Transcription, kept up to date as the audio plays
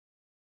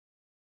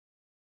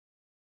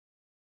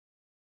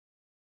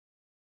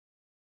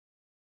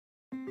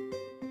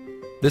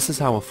This is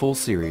how a full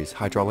series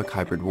hydraulic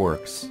hybrid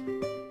works.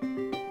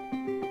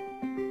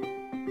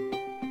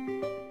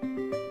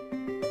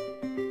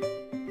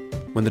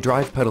 When the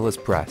drive pedal is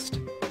pressed,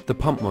 the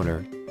pump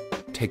motor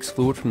takes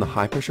fluid from the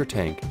high pressure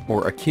tank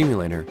or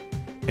accumulator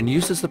and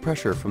uses the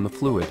pressure from the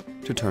fluid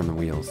to turn the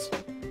wheels.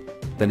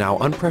 The now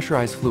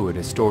unpressurized fluid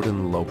is stored in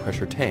the low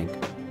pressure tank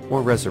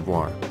or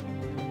reservoir.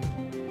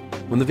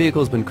 When the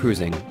vehicle has been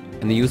cruising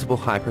and the usable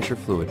high pressure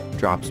fluid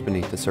drops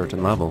beneath a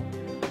certain level,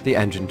 the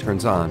engine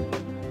turns on.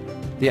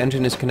 The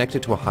engine is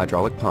connected to a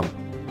hydraulic pump,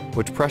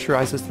 which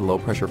pressurizes the low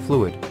pressure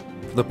fluid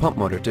for the pump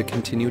motor to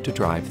continue to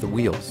drive the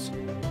wheels.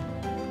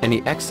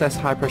 Any excess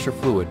high pressure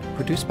fluid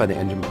produced by the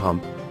engine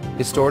pump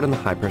is stored in the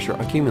high pressure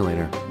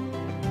accumulator.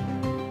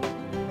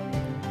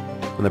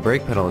 When the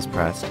brake pedal is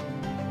pressed,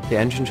 the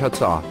engine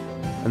shuts off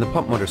and the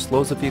pump motor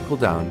slows the vehicle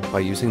down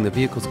by using the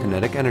vehicle's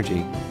kinetic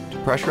energy to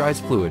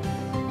pressurize fluid,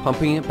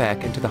 pumping it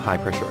back into the high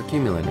pressure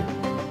accumulator.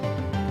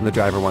 When the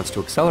driver wants to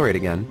accelerate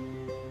again,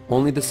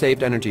 only the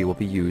saved energy will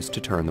be used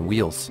to turn the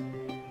wheels.